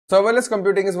Serverless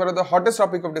computing is one of the hottest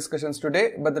topic of discussions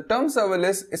today, but the term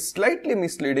serverless is slightly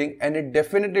misleading and it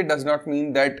definitely does not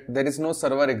mean that there is no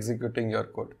server executing your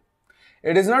code.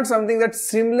 It is not something that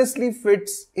seamlessly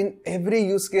fits in every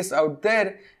use case out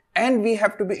there, and we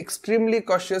have to be extremely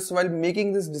cautious while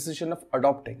making this decision of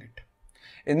adopting it.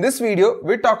 In this video,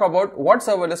 we talk about what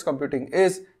serverless computing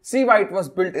is, see why it was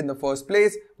built in the first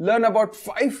place, learn about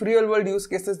 5 real-world use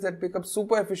cases that become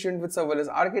super efficient with serverless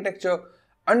architecture,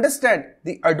 understand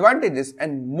the advantages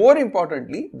and more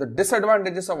importantly, the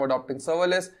disadvantages of adopting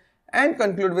serverless, and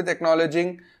conclude with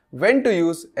acknowledging when to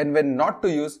use and when not to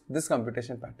use this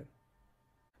computation pattern.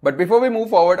 But before we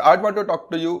move forward, I want to talk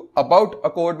to you about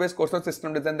a code-based course on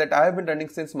system design that I have been running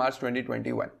since March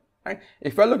 2021. Right?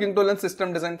 If you are looking to learn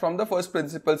system design from the first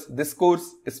principles, this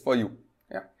course is for you.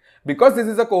 Yeah. Because this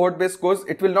is a cohort-based course,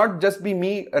 it will not just be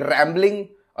me rambling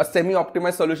a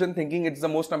semi-optimized solution thinking it's the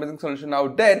most amazing solution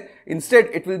out there. Instead,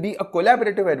 it will be a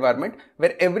collaborative environment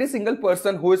where every single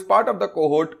person who is part of the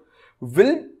cohort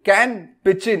can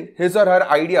pitch in his or her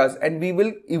ideas, and we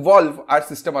will evolve our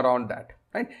system around that.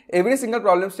 Right? Every single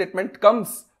problem statement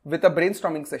comes with a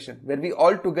brainstorming session where we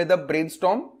all together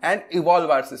brainstorm and evolve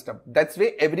our system. That's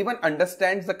way everyone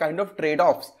understands the kind of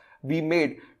trade-offs we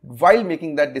made while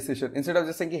making that decision. Instead of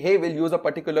just saying, hey, we'll use a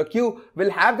particular queue, we'll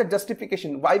have the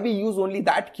justification why we use only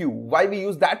that queue, why we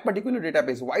use that particular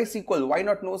database, why SQL, why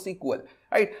not NoSQL,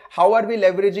 right? How are we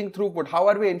leveraging throughput? How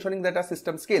are we ensuring that our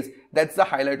system scales? That's the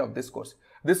highlight of this course.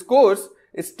 This course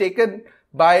is taken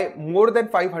by more than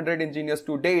 500 engineers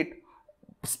to date,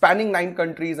 spanning 9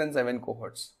 countries and 7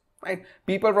 cohorts, right?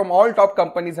 People from all top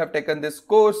companies have taken this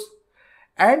course,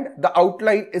 and the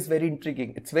outline is very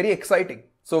intriguing. It's very exciting.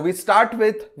 So we start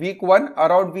with week 1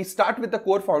 we start with the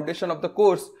core foundation of the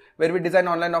course where we design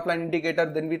online offline indicator,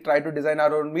 then we try to design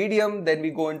our own medium, then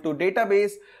we go into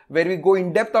database where we go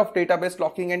in depth of database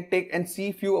locking and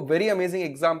see few very amazing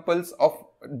examples of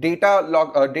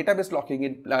database locking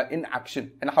in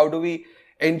action, and how do we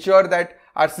ensure that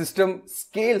our system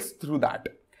scales through that.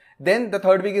 Then the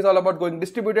third week is all about going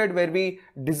distributed, where we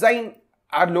design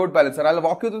our load balancer. I'll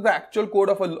walk you through the actual code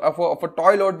of a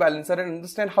toy load balancer and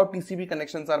understand how TCP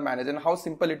connections are managed and how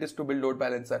simple it is to build load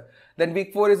balancer. Then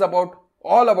week 4 is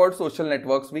all about social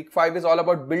networks. Week 5 is all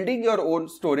about building your own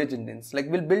storage engines. Like,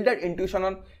 we'll build that intuition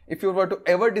on if you were to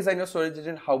ever design your storage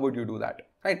engine, how would you do that,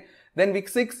 right? Then week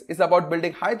 6 is about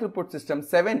building high throughput systems.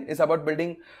 7 is about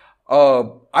building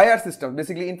IR systems,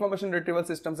 basically information retrieval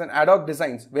systems and ad hoc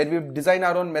designs, where we design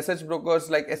our own message brokers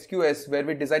like SQS, where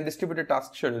we design distributed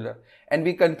task scheduler. And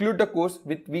we conclude the course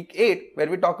with week 8, where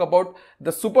we talk about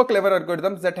the super clever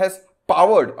algorithms that has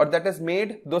powered or that has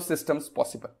made those systems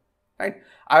possible. Right?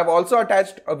 I have also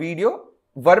attached a video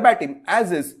verbatim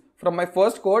as is from my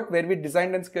first cohort where we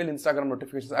designed and scaled Instagram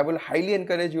notifications. I will highly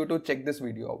encourage you to check this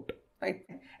video out. Right?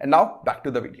 And now back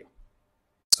to the video.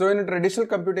 So in a traditional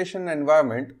computation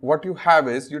environment, what you have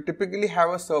is you typically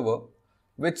have a server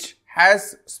which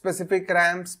has specific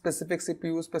RAM, specific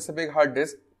CPU, specific hard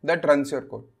disk that runs your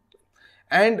code.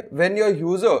 And when your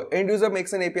end user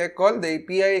makes an API call, the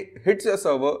API hits your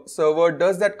server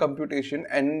does that computation,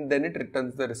 and then it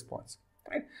returns the response.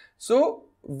 Right? So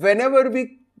whenever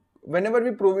we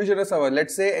provision a server,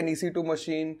 let's say an EC2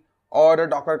 machine or a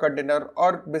Docker container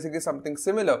or basically something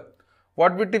similar,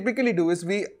 what we typically do is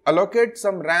we allocate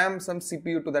some RAM, some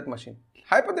CPU to that machine.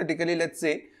 Hypothetically, let's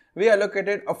say we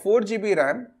allocated a 4 GB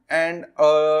RAM and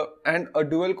a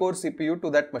dual core CPU to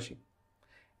that machine.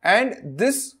 And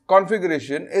this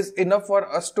configuration is enough for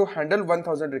us to handle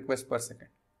 1000 requests per second.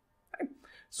 Right?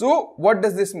 So what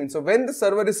does this mean? So when the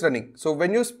server is running, so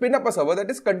when you spin up a server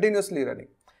that is continuously running,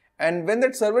 and when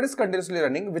that server is continuously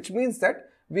running, which means that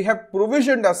we have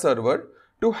provisioned a server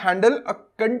to handle a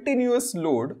continuous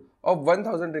load of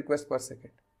 1000 requests per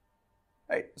second,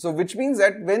 right? So which means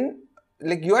that when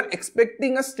you are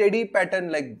expecting a steady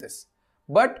pattern like this,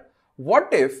 but what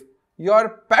if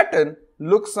your pattern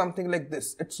looks something like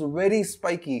this? It's very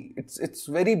spiky, it's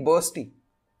very bursty.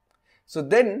 So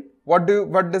then what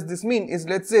does this mean is,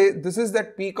 let's say this is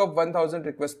that peak of 1000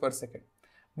 requests per second,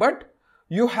 but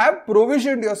you have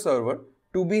provisioned your server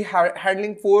to be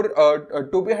handling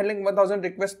 1000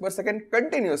 requests per second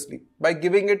continuously by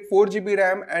giving it 4 GB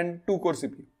RAM and 2 core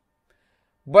CPU.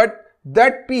 But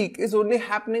that peak is only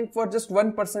happening for just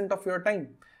 1% of your time.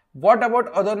 What about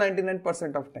other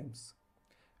 99% of times?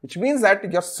 Which means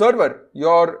that your server, you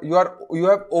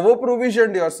have over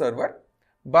provisioned your server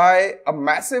by a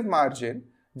massive margin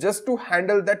just to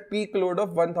handle that peak load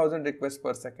of 1000 requests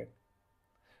per second.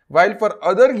 While for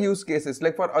other use cases,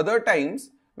 like for other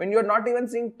times, when you're not even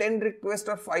seeing 10 requests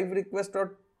or 5 requests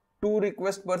or 2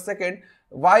 requests per second,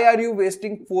 why are you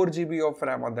wasting 4 GB of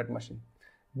RAM on that machine?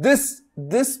 this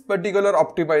particular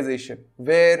optimization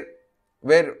where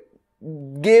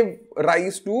gave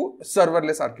rise to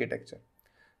serverless architecture.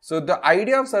 So the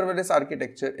idea of serverless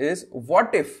architecture is,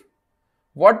 what if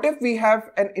we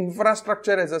have an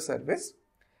infrastructure as a service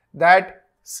that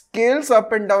scales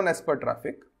up and down as per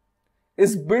traffic,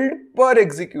 is built per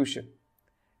execution,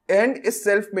 and is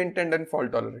self-maintained and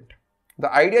fault tolerant.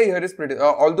 The idea here is pretty,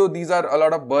 although these are a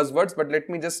lot of buzzwords, but let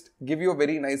me just give you a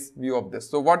very nice view of this.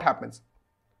 So what happens?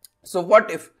 So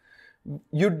what if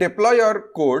you deploy your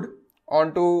code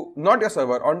onto, not your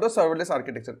server, onto serverless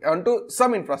architecture, onto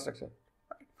some infrastructure.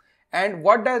 And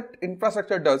what that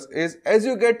infrastructure does is, as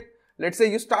you get, let's say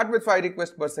you start with 5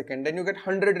 requests per second, then you get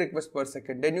 100 requests per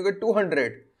second, then you get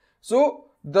 200. So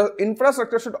the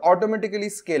infrastructure should automatically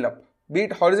scale up. Be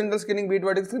it horizontal scaling, be it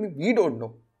vertical scaling, we don't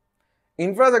know.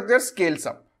 Infrastructure scales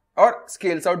up or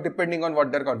scales out depending on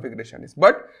what their configuration is,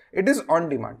 but it is on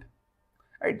demand.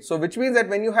 Right? So which means that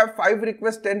when you have 5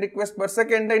 requests, 10 requests per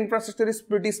second, the infrastructure is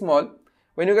pretty small.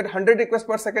 When you get 100 requests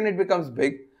per second, it becomes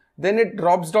big. Then it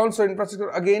drops down, so infrastructure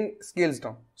again scales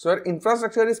down. So your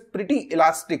infrastructure is pretty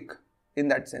elastic in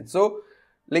that sense. So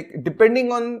like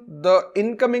depending on the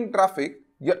incoming traffic,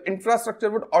 your infrastructure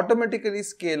would automatically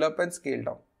scale up and scale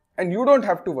down, and you don't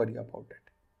have to worry about it.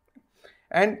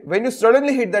 And when you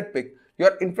suddenly hit that peak,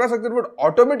 your infrastructure would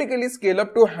automatically scale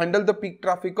up to handle the peak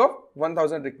traffic of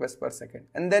 1000 requests per second,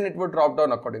 and then it would drop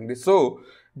down accordingly. So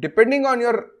depending on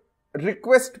your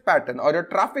request pattern or your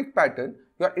traffic pattern,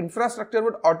 your infrastructure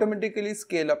would automatically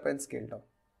scale up and scale down.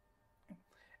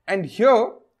 And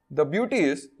here the beauty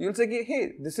is, you'll say,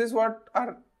 hey, this is what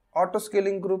our auto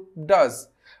scaling group does.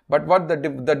 But what the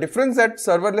difference that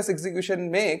serverless execution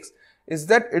makes is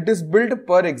that it is built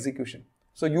per execution.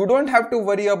 So you don't have to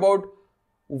worry about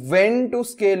when to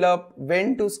scale up,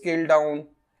 when to scale down.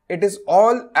 It is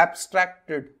all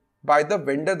abstracted by the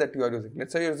vendor that you are using.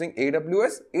 Let's say you're using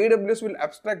AWS. AWS will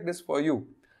abstract this for you.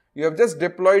 You have just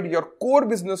deployed your core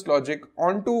business logic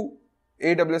onto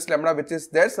AWS Lambda, which is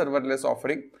their serverless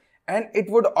offering, and it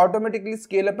would automatically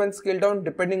scale up and scale down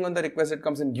depending on the request that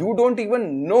comes in. You don't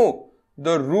even know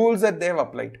the rules that they have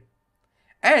applied.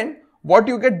 And what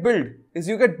you get billed is,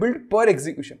 you get billed per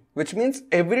execution, which means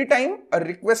every time a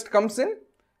request comes in,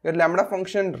 your Lambda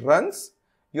function runs,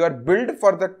 you are billed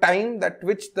for the time that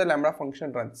which the Lambda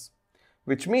function runs.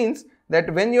 Which means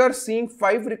that when you are seeing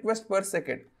 5 requests per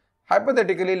second,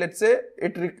 hypothetically, let's say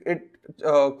it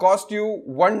cost you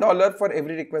 $1 for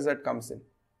every request that comes in.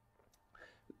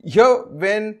 Here,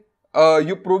 when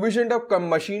you provisioned a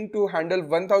machine to handle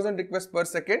 1000 requests per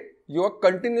second, you are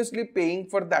continuously paying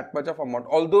for that much of amount,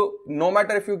 although no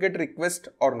matter if you get request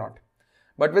or not.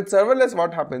 But with serverless,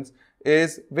 what happens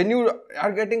is, when you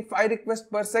are getting 5 requests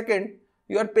per second,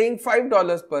 you are paying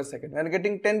 $5 per second. When you're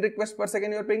getting 10 requests per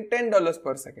second, you are paying $10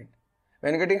 per second.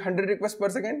 When you're getting 100 requests per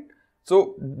second,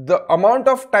 so the amount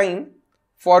of time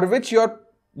for which your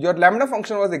Lambda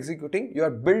function was executing, you are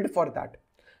billed for that.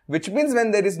 Which means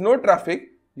when there is no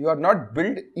traffic, you are not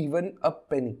billed even a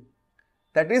penny.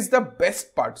 That is the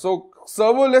best part. So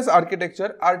serverless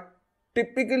architecture are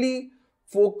typically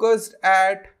focused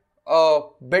at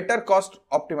better cost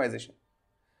optimization,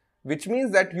 which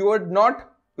means that you are not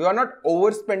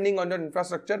overspending on your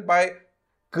infrastructure by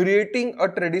creating a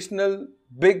traditional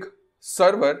big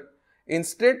server.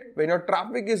 Instead, when your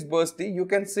traffic is bursty, you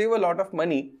can save a lot of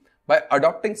money by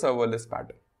adopting serverless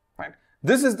pattern. Right?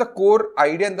 This is the core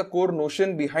idea and the core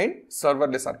notion behind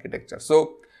serverless architecture.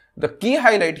 So the key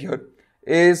highlight here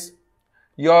is,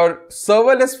 your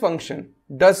serverless function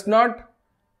does not,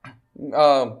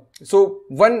 so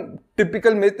one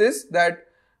typical myth is that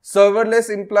serverless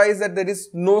implies that there is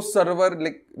no server,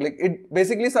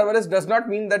 basically serverless does not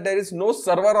mean that there is no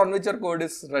server on which your code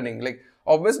is running.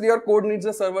 Obviously your code needs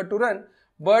a server to run,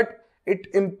 but it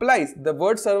implies, the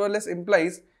word serverless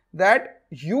implies that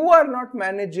you are not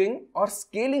managing or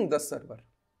scaling the server.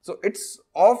 So it's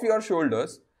off your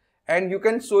shoulders, and you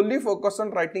can solely focus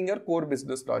on writing your core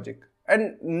business logic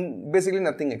and basically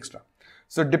nothing extra.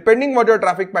 So depending what your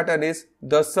traffic pattern is,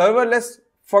 the serverless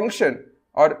function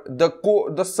or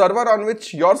the server on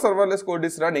which your serverless code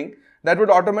is running, that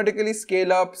would automatically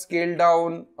scale up, scale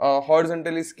down,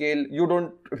 horizontally scale. You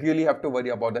don't really have to worry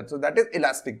about that. So that is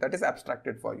elastic, that is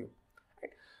abstracted for you.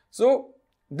 Right? So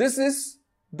this is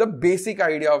the basic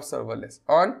idea of serverless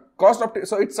on cost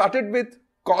so it started with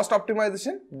cost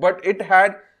optimization, but it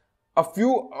had a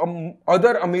few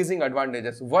other amazing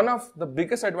advantages. One of the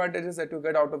biggest advantages that you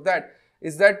get out of that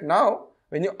is that now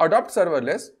when you adopt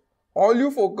serverless, all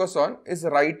you focus on is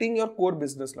writing your core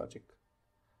business logic.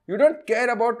 You don't care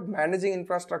about managing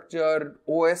infrastructure,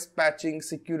 OS patching,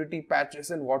 security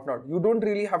patches and whatnot. You don't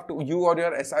really have to, you or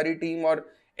your SRE team or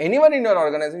anyone in your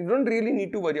organization, you don't really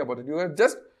need to worry about it. You have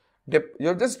just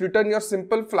written your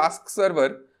simple Flask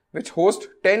server which hosts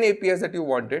 10 APIs that you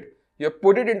wanted. You have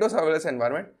put it into a serverless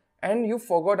environment and you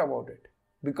forgot about it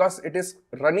because it is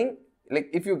running. Like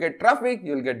if you get traffic,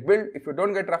 you'll get billed. If you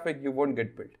don't get traffic, you won't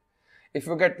get billed. If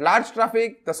you get large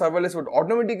traffic, the serverless would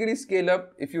automatically scale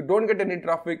up. If you don't get any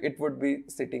traffic, it would be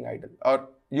sitting idle or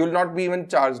you'll not be even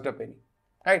charged a penny.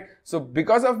 Right? So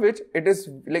because of which it is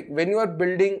like when you are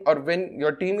building or when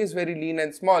your team is very lean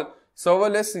and small,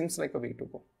 serverless seems like a way to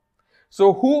go.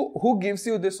 So who gives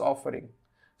you this offering?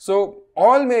 So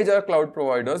all major cloud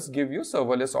providers give you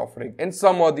serverless offering in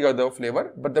some or the other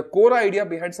flavor, but the core idea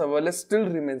behind serverless still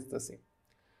remains the same.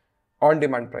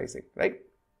 On-demand pricing, right?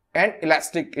 And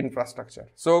elastic infrastructure.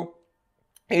 So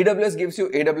AWS gives you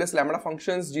AWS Lambda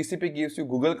functions, GCP gives you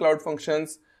Google Cloud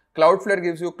Functions, Cloudflare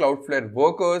gives you Cloudflare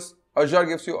Workers, Azure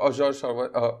gives you Azure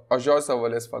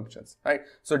Serverless Functions, right?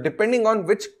 So depending on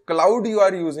which cloud you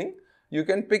are using, you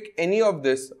can pick any of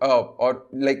this or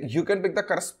like you can pick the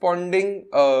corresponding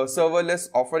serverless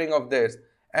offering of theirs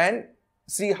and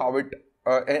see how it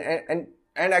and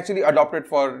actually adopt it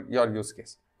for your use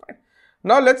case. Right?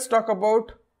 Now let's talk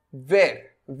about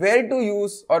where to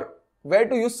use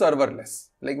serverless,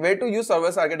 like where to use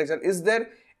serverless architecture. Is there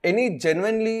any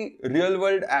genuinely real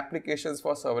world applications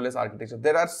for serverless architecture?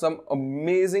 There are some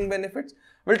amazing benefits.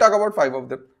 We'll talk about 5 of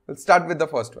them. We'll start with the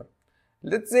first one.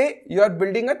 Let's say you are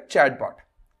building a chatbot.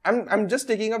 I'm just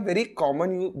taking a very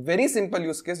common, very simple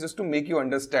use case just to make you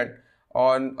understand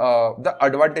on the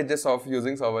advantages of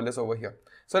using serverless over here.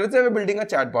 So let's say we're building a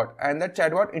chatbot and that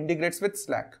chatbot integrates with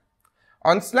Slack.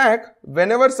 On Slack,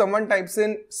 whenever someone types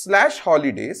in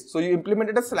 /holidays, so you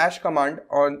implemented a slash command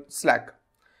on Slack.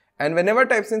 And whenever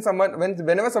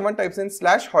someone types in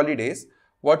 /holidays,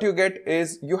 what you get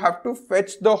is you have to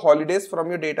fetch the holidays from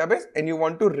your database and you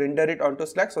want to render it onto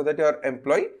Slack so that your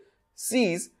employee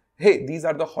sees, hey, these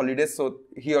are the holidays, so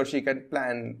he or she can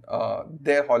plan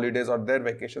their holidays or their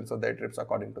vacations or their trips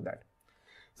according to that.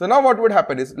 So now what would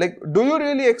happen is, like, do you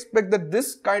really expect that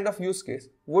this kind of use case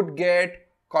would get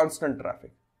constant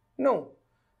traffic? No.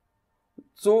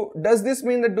 So does this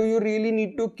mean that do you really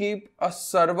need to keep a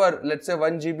server, let's say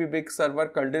 1 GB big server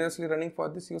continuously running for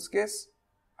this use case?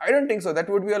 I don't think so. That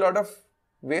would be a lot of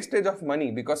wastage of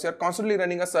money because you're constantly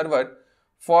running a server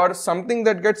for something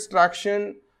that gets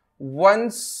traction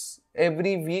once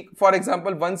every week. For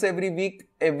example, once every week,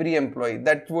 every employee.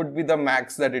 That would be the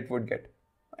max that it would get.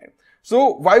 Right?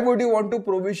 So why would you want to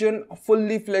provision a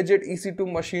fully fledged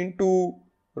EC2 machine to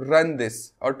run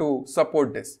this or to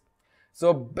support this?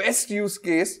 So best use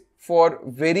case for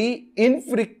very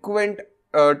infrequent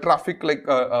traffic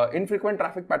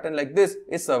pattern like this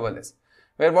is serverless.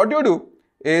 Where what you do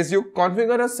is you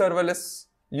configure a serverless,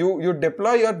 you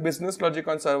deploy your business logic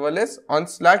on serverless. On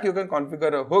Slack, you can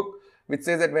configure a hook which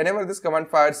says that whenever this command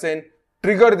fires in,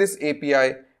 trigger this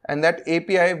API, and that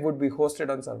API would be hosted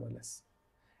on serverless.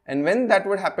 And when that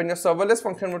would happen, your serverless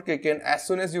function would kick in as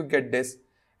soon as you get this.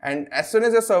 And as soon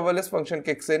as your serverless function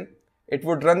kicks in, it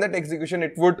would run that execution.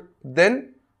 It would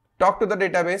then talk to the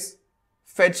database,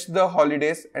 fetch the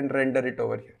holidays and render it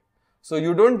over here. So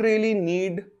you don't really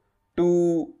need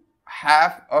to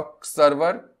have a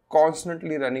server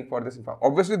constantly running for this info.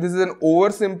 Obviously, this is an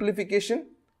oversimplification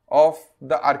of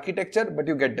the architecture, but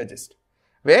you get the gist.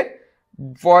 Where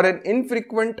for an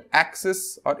infrequent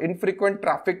access or infrequent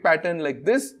traffic pattern like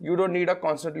this, you don't need a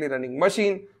constantly running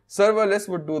machine. Serverless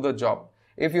would do the job.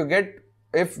 If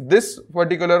this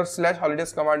particular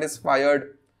 /holidays command is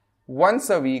fired once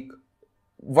a week,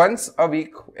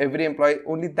 every employee,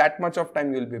 only that much of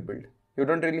time you will be billed. You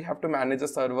don't really have to manage a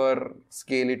server,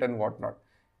 scale it and whatnot.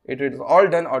 It is all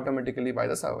done automatically by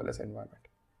the serverless environment.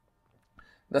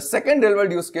 The second real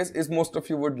world use case is, most of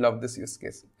you would love this use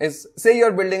case, is say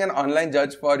you're building an online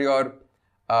judge for your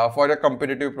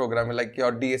competitive program, like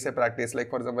your DSA practice, like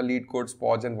for example, lead codes,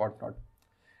 pods and whatnot.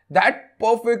 That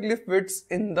perfectly fits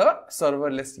in the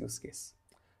serverless use case.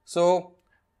 So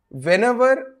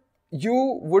whenever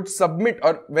you would submit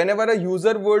or whenever a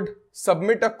user would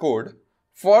submit a code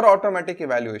for automatic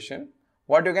evaluation,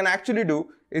 what you can actually do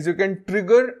is you can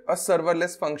trigger a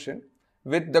serverless function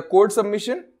with the code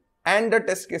submission and the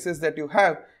test cases that you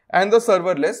have, and the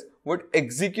serverless would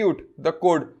execute the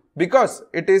code because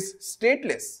it is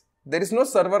stateless. There is no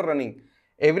server running.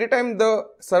 Every time the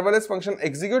serverless function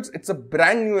executes, it's a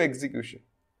brand new execution.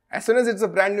 As soon as it's a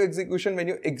brand new execution, when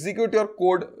you execute your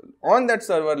code on that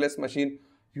serverless machine,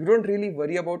 you don't really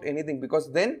worry about anything,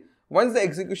 because then once the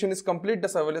execution is complete, the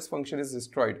serverless function is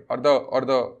destroyed, or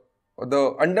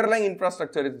the underlying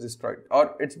infrastructure is destroyed,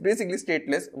 or it's basically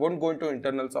stateless. Won't go into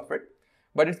internals of it,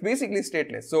 but it's basically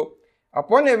stateless. So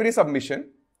upon every submission,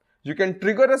 You can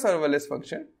trigger a serverless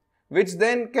function, which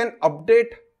then can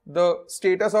update the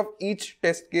status of each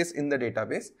test case in the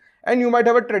database. And you might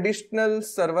have a traditional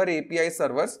server API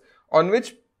servers on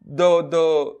which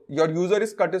your user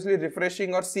is continuously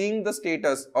refreshing or seeing the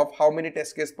status of how many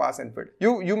test case pass and failed.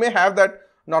 You may have that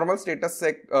normal status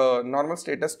check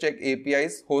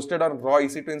APIs hosted on raw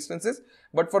EC2 instances,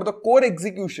 but for the core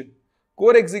execution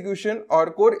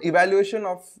or core evaluation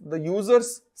of the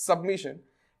user's submission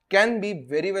can be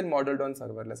very well modeled on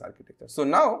serverless architecture. So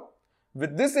now,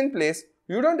 with this in place,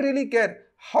 you don't really care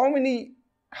how many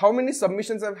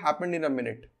submissions have happened in a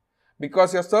minute,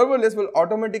 because your serverless will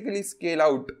automatically scale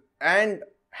out and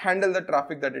handle the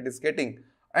traffic that it is getting.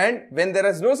 And when there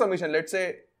is no submission, let's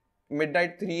say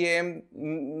midnight 3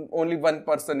 a.m. only one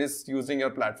person is using your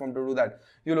platform to do that,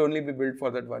 you'll only be billed for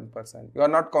that one person. You are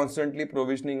not constantly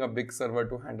provisioning a big server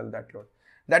to handle that load.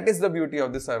 That is the beauty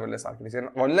of the serverless architecture. And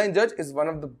online judge is one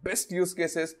of the best use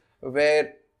cases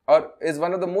is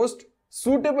one of the most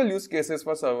suitable use cases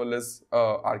for serverless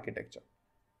architecture.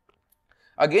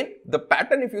 Again, the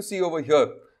pattern, if you see over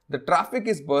here, the traffic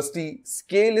is bursty,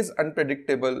 scale is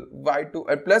unpredictable,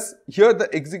 plus here the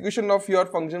execution of your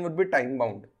function would be time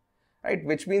bound, right?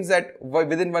 Which means that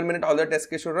within 1 minute all the test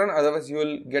case should run, otherwise you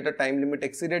will get a time limit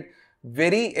exceeded.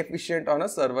 Very efficient on a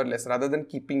serverless rather than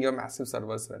keeping your massive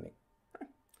servers running.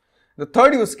 The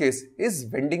third use case is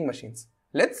vending machines.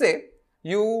 Let's say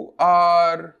you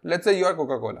are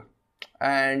Coca-Cola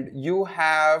and you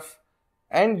have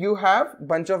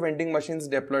bunch of vending machines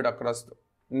deployed across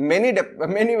many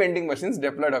vending machines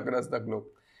deployed across the globe.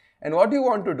 And what you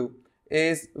want to do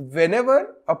is,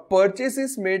 whenever a purchase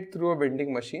is made through a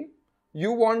vending machine,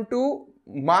 you want to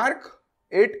mark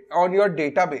it on your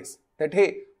database that,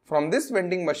 hey, from this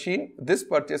vending machine, this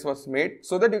purchase was made,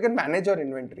 so that you can manage your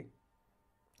inventory.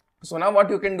 So now what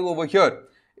you can do over here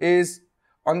is,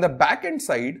 on the backend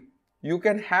side, you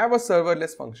can have a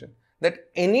serverless function that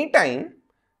anytime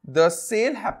the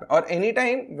sale happens or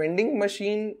anytime vending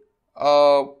machine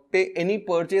any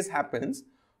purchase happens,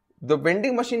 the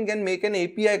vending machine can make an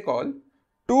API call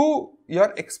to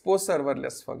your expose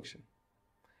serverless function.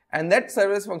 And that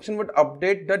serverless function would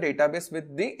update the database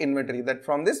with the inventory that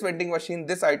from this vending machine,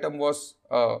 this item was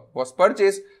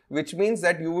purchased, which means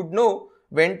that you would know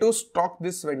when to stock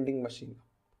this vending machine,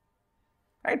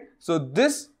 right? So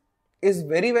this is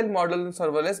very well modeled in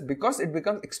serverless because it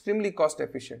becomes extremely cost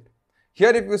efficient.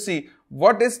 Here, if you see,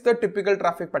 what is the typical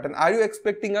traffic pattern? Are you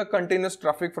expecting a continuous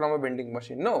traffic from a vending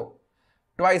machine? No.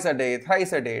 Twice a day,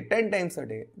 thrice a day, 10 times a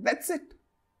day. That's it.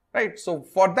 Right? So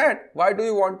for that, why do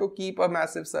you want to keep a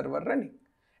massive server running?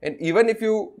 And even if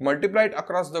you multiply it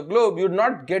across the globe, you're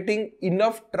not getting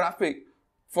enough traffic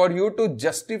for you to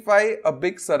justify a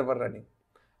big server running.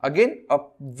 Again, a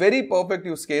very perfect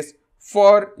use case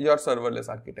for your serverless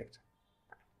architecture.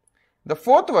 The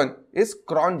fourth one is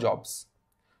cron jobs.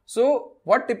 So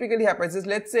what typically happens is,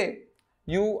 let's say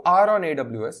you are on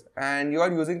AWS and you are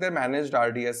using their managed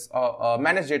RDS,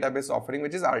 managed database offering,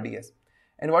 which is RDS.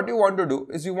 And what you want to do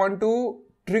is you want to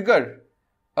trigger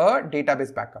a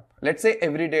database backup, let's say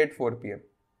every day at 4 p.m.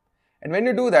 And when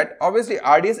you do that, obviously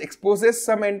RDS exposes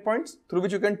some endpoints through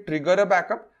which you can trigger a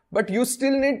backup, but you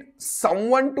still need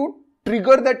someone to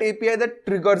trigger that API that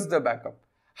triggers the backup.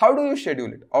 How do you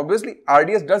schedule it? Obviously,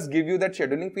 RDS does give you that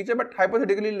scheduling feature, but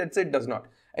hypothetically, let's say it does not.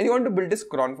 And you want to build this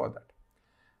cron for that.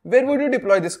 Where would you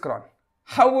deploy this cron?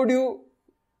 How would you,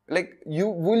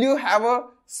 will you have a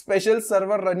special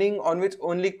server running on which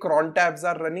only cron tabs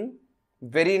are running?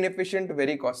 Very inefficient,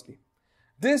 very costly.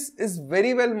 This is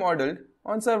very well modeled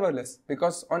on serverless,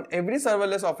 because on every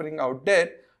serverless offering out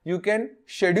there, you can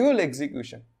schedule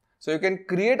execution. So you can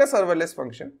create a serverless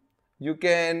function. You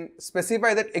can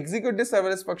specify that execute this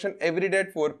serverless function every day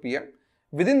at 4 p.m.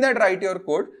 Within that, write your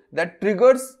code that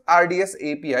triggers RDS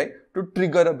API to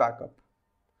trigger a backup.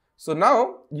 So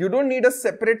now you don't need a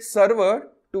separate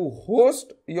server to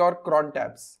host your cron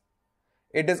tabs.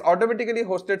 It is automatically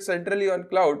hosted centrally on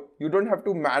cloud. You don't have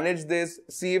to manage this,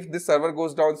 see if this server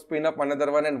goes down, spin up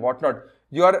another one and whatnot.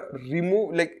 You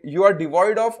are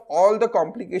devoid of all the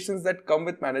complications that come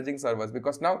with managing servers,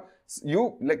 because now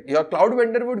your cloud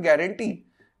vendor would guarantee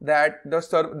that your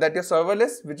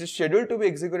serverless, which is scheduled to be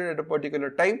executed at a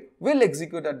particular time, will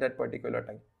execute at that particular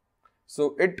time.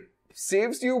 So it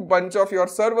saves you a bunch of your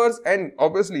servers, and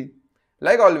obviously,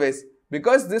 like always,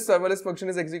 because this serverless function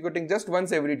is executing just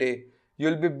once every day,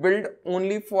 you'll be billed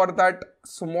only for that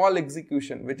small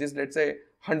execution, which is, let's say,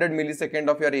 100 millisecond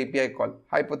of your API call,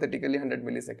 hypothetically 100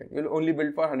 millisecond. You'll only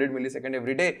build for 100 millisecond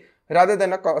every day rather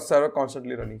than a server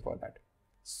constantly running for that.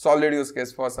 Solid use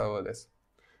case for serverless.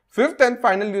 Fifth and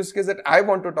final use case that I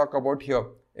want to talk about here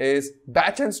is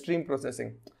batch and stream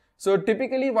processing. So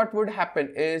typically what would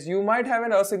happen is you might have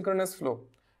an asynchronous flow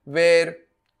where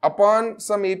upon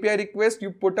some API request, you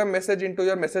put a message into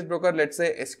your message broker, let's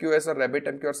say SQS or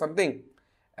RabbitMQ or something.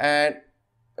 And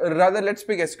rather, let's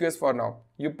pick SQS for now.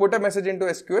 You put a message into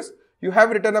SQS, you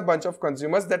have written a bunch of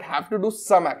consumers that have to do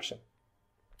some action.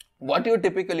 What you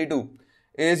typically do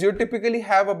is you typically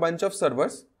have a bunch of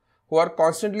servers who are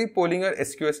constantly polling your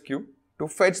SQS queue to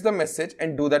fetch the message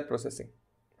and do that processing,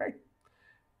 right?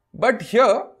 But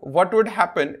here, what would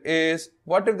happen is,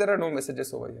 what if there are no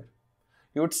messages over here?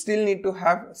 You would still need to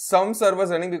have some servers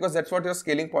running because that's what your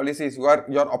scaling policy is. You're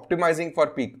optimizing for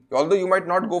peak. Although you might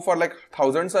not go for like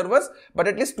 1,000 servers, but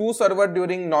at least 2 servers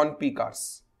during non-peak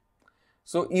hours.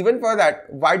 So even for that,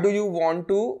 why do you want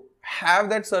to have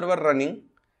that server running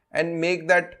and make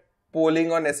that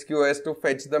polling on SQS to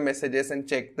fetch the messages and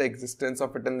check the existence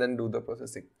of it and then do the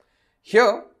processing?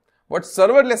 Here, what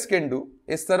serverless can do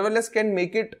is serverless can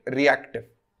make it reactive,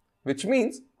 which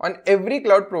means on every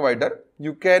cloud provider,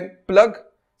 you can plug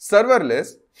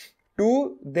serverless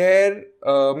to their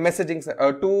messaging,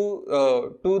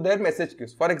 to their message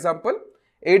queues. For example,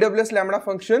 AWS Lambda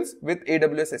functions with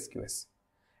AWS SQS.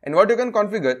 And what you can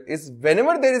configure is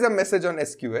whenever there is a message on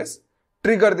SQS,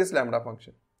 trigger this Lambda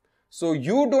function. So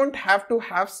you don't have to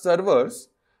have servers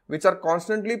which are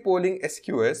constantly polling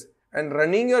SQS and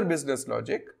running your business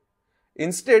logic.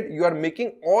 Instead, you are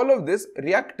making all of this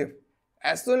reactive.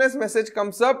 As soon as message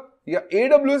comes up, your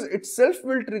AWS itself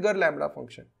will trigger Lambda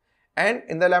function. And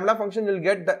in the Lambda function, you'll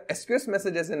get the SQS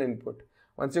message as an input.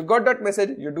 Once you got that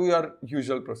message, you do your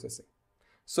usual processing.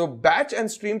 So batch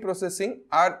and stream processing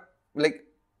are like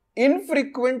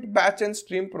infrequent batch and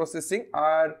stream processing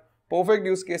are perfect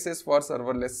use cases for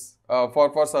serverless,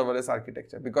 for serverless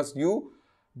architecture, because you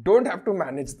don't have to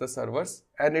manage the servers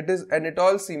and it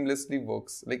all seamlessly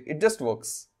works. Like it just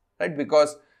works, right?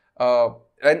 Because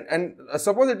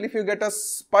supposedly if you get a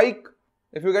spike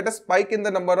in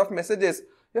the number of messages,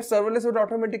 your serverless would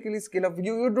automatically scale up.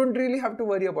 You don't really have to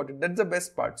worry about it. That's the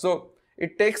best part. So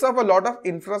it takes off a lot of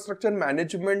infrastructure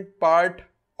management part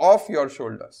off your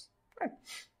shoulders, right?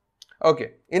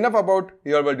 Okay, enough about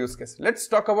real world use case. Let's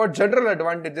talk about general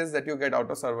advantages that you get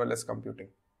out of serverless computing.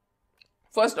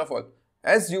 First of all,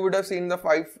 as you would have seen in the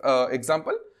 5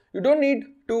 example, you don't need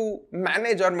to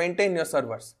manage or maintain your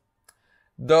servers.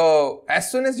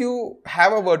 As soon as you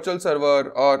have a virtual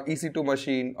server or EC2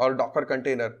 machine or Docker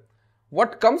container,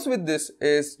 what comes with this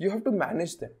is you have to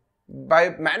manage them.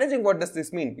 By managing, what does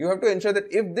this mean? You have to ensure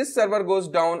that if this server goes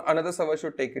down, another server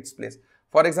should take its place.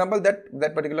 For example,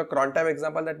 that particular cron tab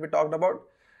example that we talked about,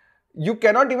 you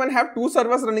cannot even have 2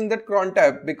 servers running that cron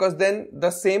tab because then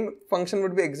the same function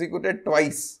would be executed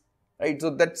twice, right? So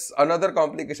that's another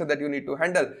complication that you need to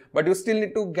handle, but you still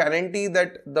need to guarantee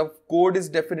that the code is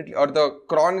definitely, or the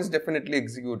cron is definitely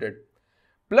executed.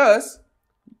 Plus,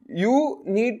 you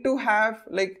need to have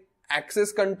like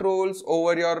access controls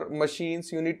over your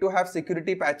machines. You need to have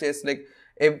security patches. Like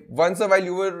if once a while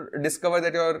you will discover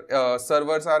that your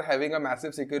servers are having a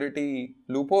massive security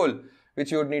loophole,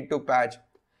 which you would need to patch.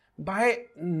 By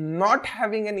not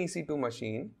having an EC2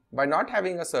 machine, by not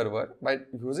having a server, by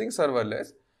using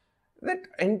serverless, that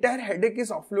entire headache is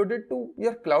offloaded to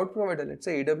your cloud provider, let's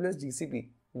say AWS GCP.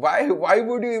 Why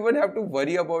would you even have to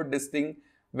worry about this thing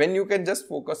when you can just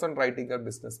focus on writing your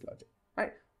business logic,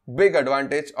 right? Big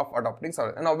advantage of adopting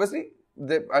serverless. And obviously,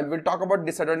 I will talk about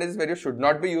disadvantages where you should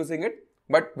not be using it.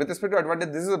 But with respect to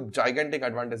advantage, this is a gigantic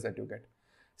advantage that you get.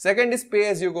 Second is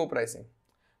pay-as-you-go pricing.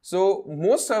 So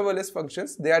most serverless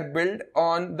functions, they are built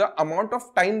on the amount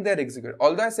of time they are executed.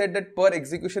 Although I said that per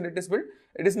execution it is built,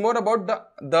 it is more about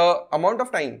the amount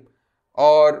of time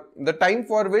or the time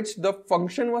for which the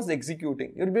function was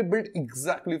executing. It will be built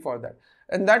exactly for that.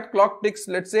 And that clock ticks,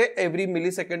 let's say, every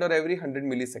millisecond or every 100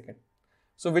 millisecond.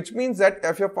 So which means that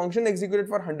if your function executed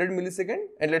for 100 millisecond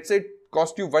and let's say it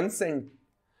cost you 1 cent.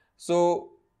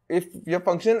 So if your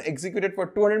function executed for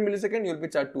 200 millisecond, you'll be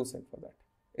charged 2 cents for that.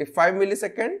 If 500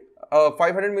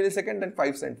 millisecond, then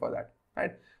 5 cents for that,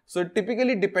 right? So it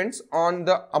typically depends on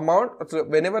the amount. So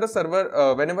whenever a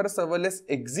serverless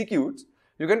executes,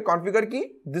 you can configure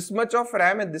ki this much of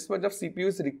RAM and this much of CPU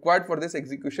is required for this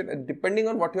execution, and depending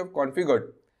on what you have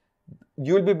configured,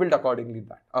 you will be built according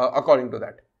to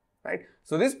that, right?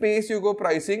 So this pay-as-you-go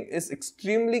pricing is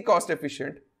extremely cost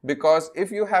efficient. Because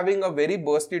if you're having a very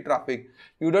bursty traffic,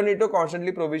 you don't need to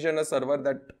constantly provision a server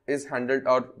that is handled,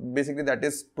 or basically that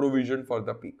is provisioned for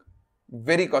the peak.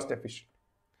 Very cost efficient.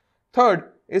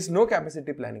 Third is no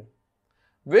capacity planning.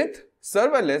 With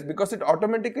serverless, because it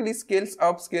automatically scales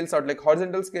up, scales out, like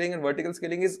horizontal scaling and vertical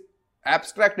scaling is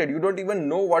abstracted. You don't even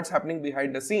know what's happening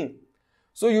behind the scene.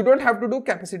 So you don't have to do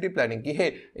capacity planning.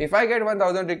 Hey, if I get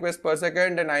 1000 requests per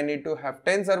second, then I need to have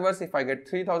 10 servers. If I get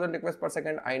 3000 requests per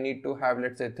second, I need to have,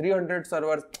 let's say, 300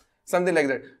 servers, something like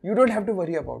that. You don't have to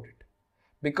worry about it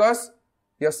because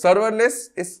your serverless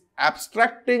is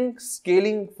abstracting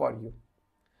scaling for you.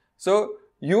 So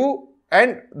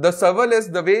and the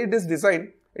serverless, the way it is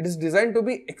designed to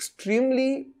be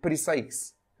extremely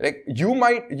precise. Like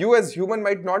you as human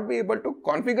might not be able to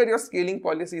configure your scaling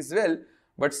policies well,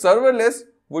 but serverless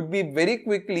would be very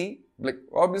quickly, like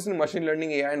obviously machine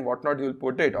learning, AI and whatnot, you'll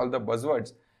put it, all the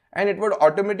buzzwords, and it would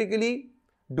automatically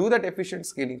do that efficient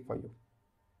scaling for you.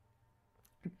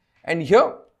 And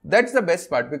here, that's the best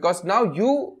part, because now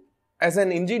you as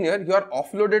an engineer, you are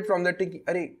offloaded from the thinking,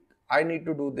 array, I need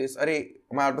to do this, array,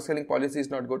 my auto-scaling policy is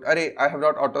not good, array, I have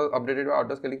not updated my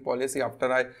auto-scaling policy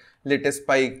after I latest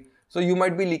spike. So you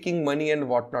might be leaking money and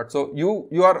whatnot. So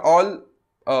you are all,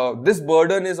 this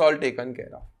burden is all taken care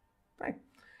of, right?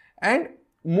 And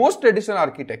most traditional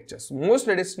architectures,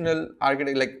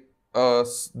 like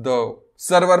the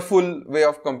serverful way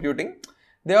of computing,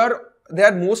 they are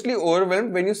mostly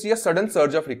overwhelmed when you see a sudden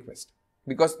surge of request,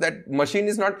 because that machine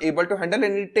is not able to handle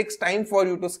and it takes time for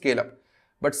you to scale up.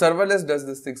 But serverless does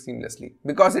this thing seamlessly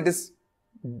because it is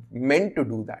meant to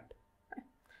do that.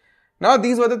 Now,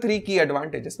 these were the 3 key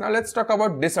advantages. Now, let's talk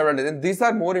about disadvantages. These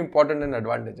are more important than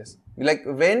advantages. Like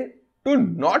when to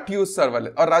not use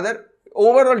serverless, or rather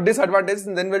overall disadvantages,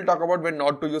 and then we'll talk about when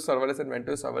not to use serverless and when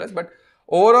to use serverless. But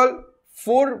overall,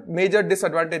 4 major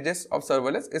disadvantages of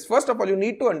serverless is, first of all, you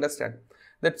need to understand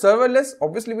that serverless,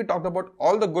 obviously we talked about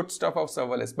all the good stuff of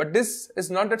serverless, but this is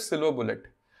not that silver bullet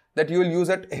that you will use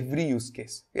at every use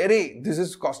case. Array, this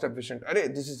is cost efficient. Array,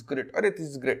 this is great. Array, this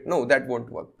is great. No, that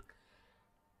won't work.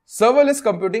 Serverless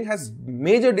computing has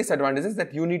major disadvantages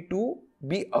that you need to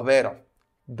be aware of.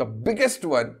 The biggest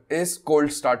one is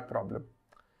cold start problem.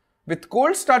 With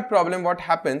cold start problem, what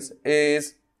happens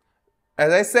is,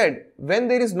 as I said, when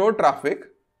there is no traffic,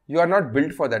 you are not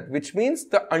built for that, which means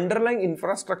the underlying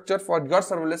infrastructure for your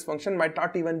serverless function might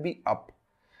not even be up.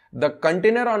 The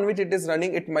container on which it is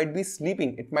running, it might be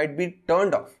sleeping, it might be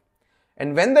turned off.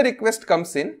 And when the request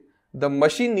comes in, the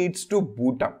machine needs to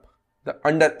boot up.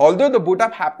 Although the boot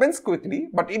up happens quickly,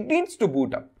 but it needs to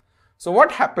boot up. So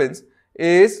what happens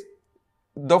is,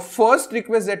 the first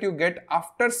request that you get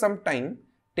after some time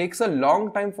takes a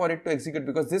long time for it to execute,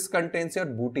 because this contains your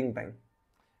booting time.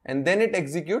 And then it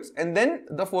executes, and then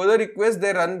the further requests,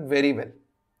 they run very well,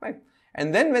 right?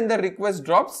 And then when the request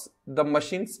drops, the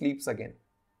machine sleeps again,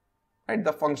 right?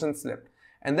 The function slept.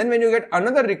 And then when you get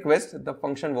another request, the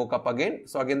function woke up again.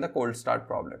 So again, the cold start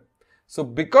problem. So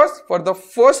because for the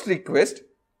first request,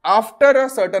 after a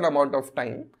certain amount of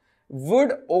time,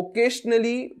 would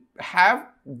occasionally have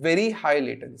very high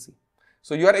latency.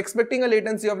 So you are expecting a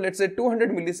latency of, let's say, 200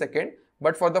 millisecond,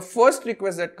 but for the first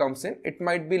request that comes in, it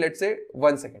might be, let's say,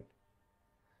 1 second.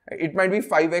 It might be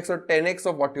 5x or 10x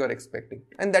of what you are expecting.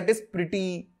 And that is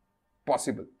pretty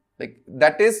possible. Like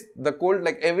that is the cold,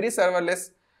 like every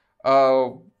serverless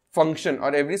function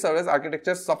or every serverless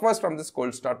architecture suffers from this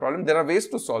cold start problem. There are ways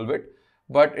to solve it,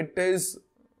 but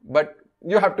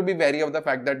you have to be wary of the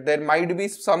fact that there might be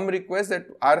some requests that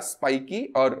are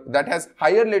spiky or that has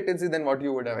higher latency than what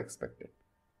you would have expected.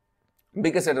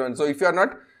 Biggest advantage. So if you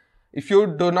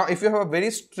have a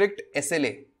very strict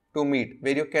SLA to meet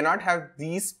where you cannot have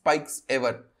these spikes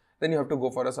ever, then you have to go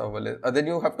for a serverless, then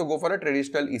you have to go for a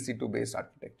traditional EC2 based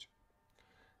architecture.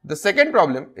 The second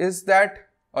problem is that,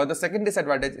 or the second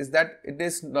disadvantage is that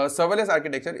serverless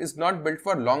architecture is not built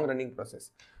for long running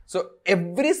process. So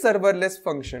every serverless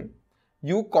function,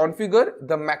 you configure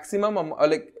the maximum,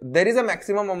 there is a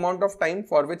maximum amount of time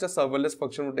for which a serverless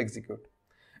function would execute.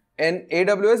 In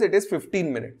AWS, it is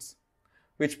 15 minutes,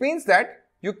 which means that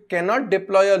you cannot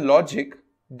deploy a logic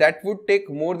that would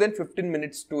take more than 15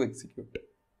 minutes to execute.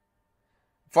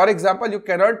 For example, you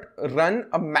cannot run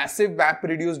a massive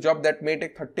MapReduce job that may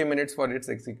take 30 minutes for its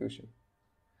execution,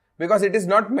 because it is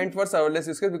not meant for serverless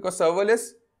use case, because serverless,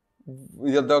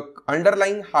 the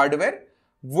underlying hardware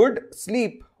would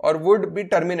sleep or would be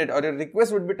terminated, or a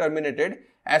request would be terminated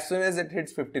as soon as it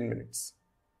hits 15 minutes,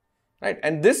 right?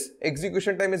 And this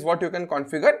execution time is what you can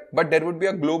configure, but there would be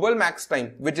a global max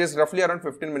time, which is roughly around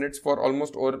 15 minutes for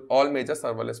almost all major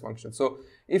serverless functions. So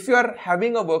if you are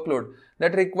having a workload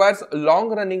that requires a long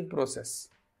running process,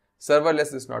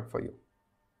 serverless is not for you,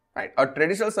 right? A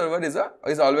traditional server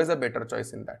is always a better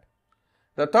choice in that.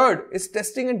 The third is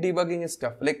testing and debugging is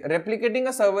tough. Like replicating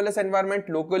a serverless environment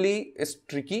locally is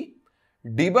tricky.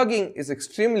 Debugging is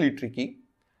extremely tricky.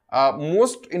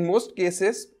 In most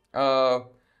cases,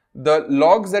 the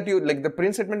logs that you, like the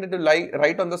print statement that you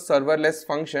write on the serverless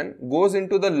function goes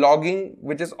into the logging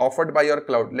which is offered by your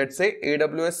cloud. Let's say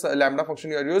AWS Lambda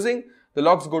function you are using, the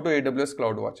logs go to AWS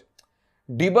CloudWatch.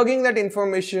 Debugging that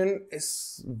information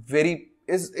is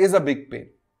a big pain.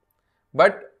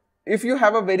 But if you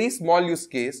have a very small use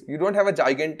case, you don't have a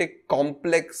gigantic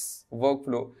complex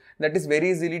workflow, that is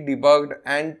very easily debugged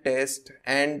and test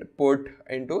and put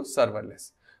into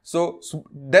serverless. So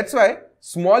that's why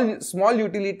small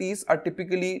utilities are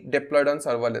typically deployed on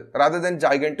serverless rather than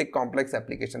gigantic complex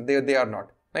application. They are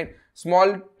not, right?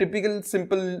 Small, typical,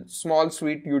 simple, small,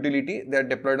 sweet utility, they are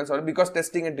deployed on serverless because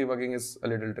testing and debugging is a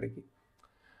little tricky.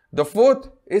 The fourth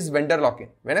is vendor lock-in.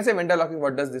 When I say vendor lock-in,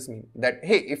 what does this mean? That,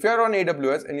 hey, if you are on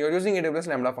AWS and you are using AWS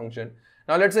Lambda function,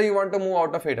 now let's say you want to move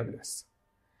out of AWS.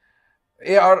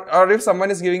 Or if someone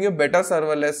is giving you better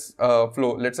serverless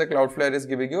flow, let's say Cloudflare is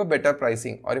giving you a better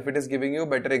pricing, or if it is giving you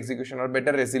better execution or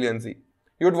better resiliency,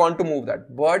 you would want to move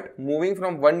that. But moving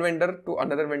from one vendor to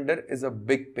another vendor is a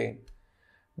big pain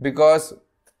because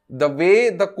the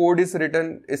way the code is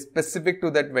written is specific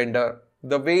to that vendor.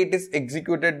 The way it is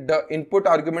executed, the input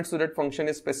arguments to that function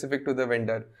is specific to the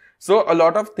vendor. So a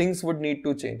lot of things would need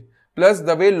to change. Plus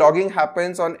the way logging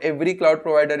happens on every cloud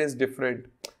provider is different.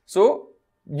 So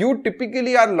you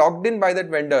typically are logged in by that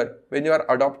vendor when you are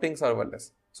adopting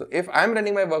serverless. So if I am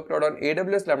running my workload on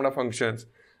AWS Lambda functions,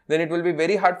 then it will be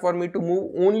very hard for me to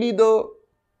move only the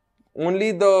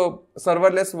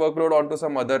serverless workload onto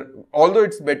some other. Although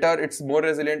it's better, it's more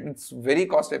resilient, it's very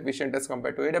cost efficient as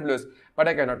compared to AWS, but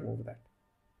I cannot move that.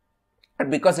 And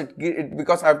because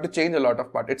I have to change a lot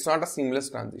of part. It's not a seamless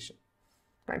transition,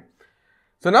 right?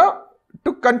 So now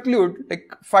to conclude,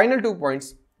 like final 2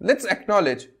 points, let's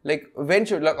acknowledge, like when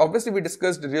should, like obviously we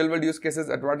discussed real world use cases,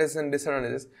 advantages and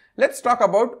disadvantages. Let's talk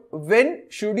about when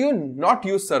should you not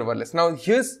use serverless. Now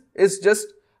here's is just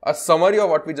a summary of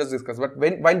what we just discussed, but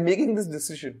while making this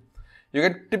decision, you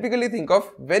can typically think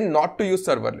of when not to use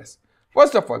serverless.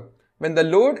 First of all, when the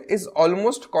load is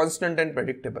almost constant and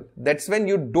predictable, that's when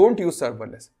you don't use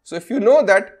serverless. So if you know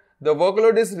that the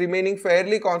workload is remaining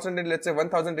fairly constant at let's say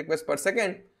 1000 requests per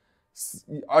second,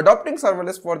 adopting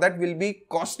serverless for that will be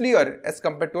costlier as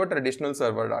compared to a traditional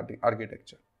server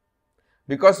architecture.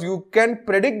 Because you can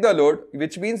predict the load,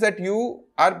 which means that you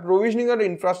are provisioning your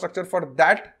infrastructure for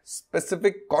that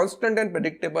specific constant and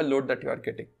predictable load that you are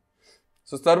getting.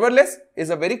 So serverless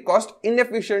is a very cost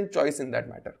inefficient choice in that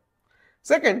matter.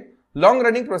 Second, long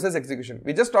running process execution.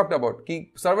 We just talked about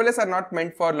key serverless are not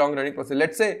meant for long running process.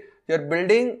 Let's say you're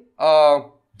building a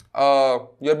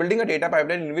data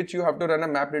pipeline in which you have to run a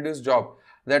map reduce job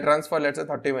that runs for let's say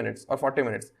 30 minutes or 40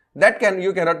 minutes.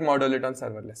 You cannot model it on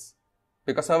serverless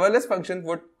because serverless function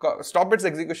would stop its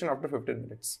execution after 15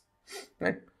 minutes,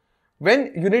 right?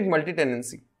 When you need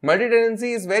multi-tenancy.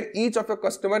 Multi-tenancy is where each of your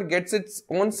customer gets its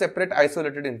own separate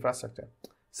isolated infrastructure.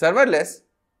 Serverless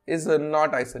is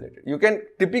not isolated. You can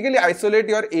typically isolate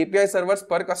your API servers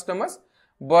per customers,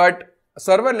 but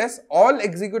serverless all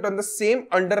execute on the same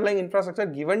underlying infrastructure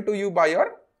given to you by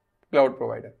your cloud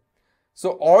provider.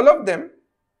 So all of them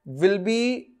will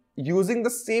be using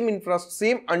the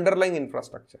same underlying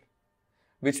infrastructure,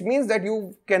 which means that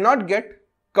you cannot get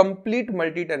complete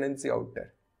multi-tenancy out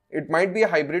there. It might be a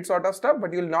hybrid sort of stuff,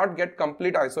 but you will not get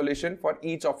complete isolation for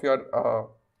each of your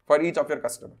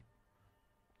customer.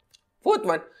 Fourth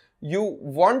one, you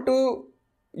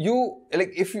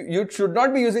should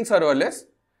not be using serverless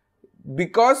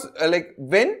because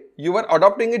when you are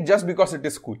adopting it just because it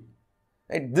is cool.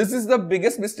 Right? This is the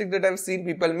biggest mistake that I've seen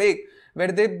people make,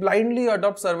 where they blindly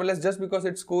adopt serverless just because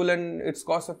it's cool and it's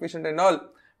cost efficient and all,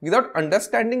 without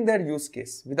understanding their use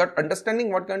case, without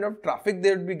understanding what kind of traffic they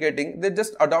would be getting. They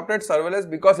just adopted serverless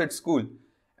because it's cool,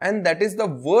 and that is the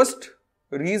worst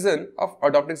reason of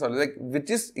adopting serverless,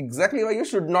 which is exactly why you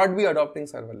should not be adopting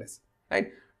serverless, right?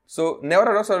 So never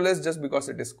adopt serverless just because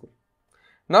it is cool.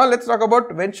 Now let's talk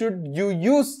about when should you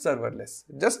use serverless.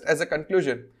 Just as a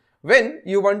conclusion, when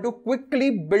you want to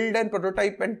quickly build and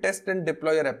prototype and test and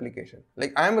deploy your application.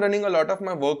 Like I am running a lot of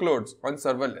my workloads on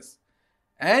serverless,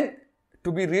 and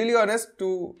to be really honest,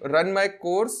 to run my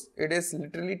course, it is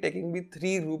literally taking me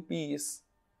 3 rupees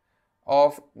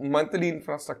of monthly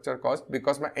infrastructure cost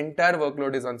because my entire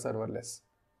workload is on serverless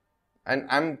and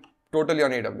I'm totally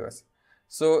on AWS.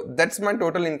 So that's my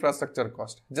total infrastructure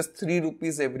cost, just 3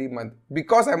 rupees every month.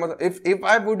 Because if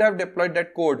I would have deployed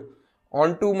that code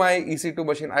onto my EC2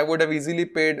 machine, I would have easily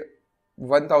paid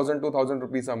 1000, 2000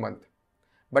 rupees a month.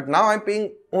 But now I'm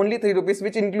paying only 3 rupees,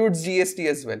 which includes GST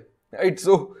as well. Right?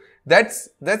 So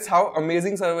that's how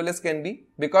amazing serverless can be,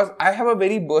 because I have a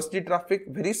very bursty traffic,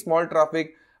 very small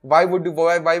traffic. Why would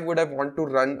I want to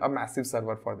run a massive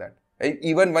server for that?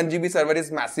 Even 1 GB server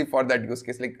is massive for that use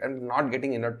case. Like, I'm not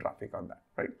getting enough traffic on that,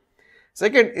 right?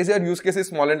 Second is your use case is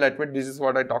small and lightweight. This is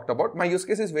what I talked about. My use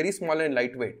case is very small and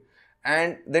lightweight.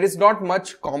 And there is not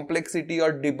much complexity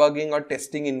or debugging or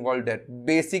testing involved there.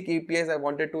 Basic APIs I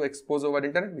wanted to expose over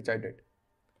internet, which I did.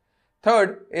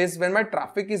 Third is when my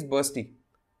traffic is bursty.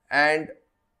 And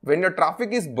when your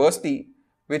traffic is bursty,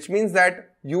 which means that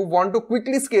you want to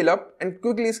quickly scale up and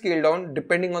quickly scale down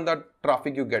depending on the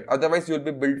traffic you get. Otherwise, you'll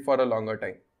be built for a longer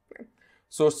time. Okay?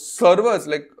 So servers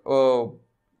like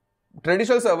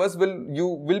traditional servers you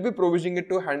will be provisioning it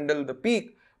to handle the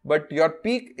peak, but your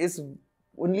peak is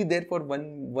only there for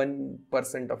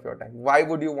 1% of your time. Why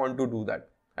would you want to do that?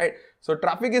 Right? So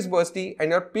traffic is bursty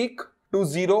and your peak to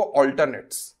 0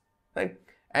 alternates. Right?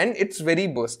 And it's very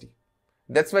bursty.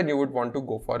 That's when you would want to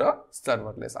go for a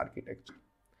serverless architecture.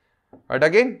 But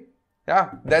again,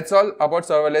 yeah, that's all about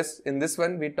serverless. In this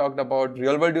one, we talked about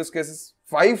real world use cases,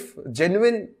 5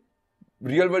 genuine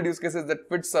real world use cases that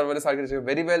fit serverless architecture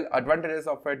very well, advantages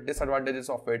of it, disadvantages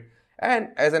of it, and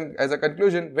as a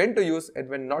conclusion, when to use and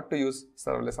when not to use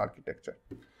serverless architecture.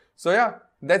 So yeah,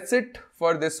 that's it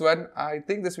for this one. I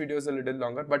think this video is a little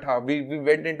longer, but we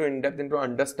went in depth into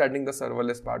understanding the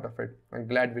serverless part of it. I'm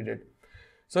glad we did.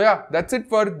 So yeah, that's it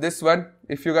for this one.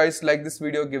 If you guys like this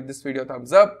video, give this video a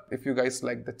thumbs up. If you guys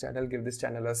like the channel, give this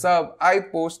channel a sub. I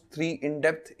post 3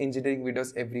 in-depth engineering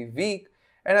videos every week,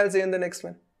 and I'll see you in the next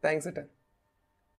one. Thanks a ton.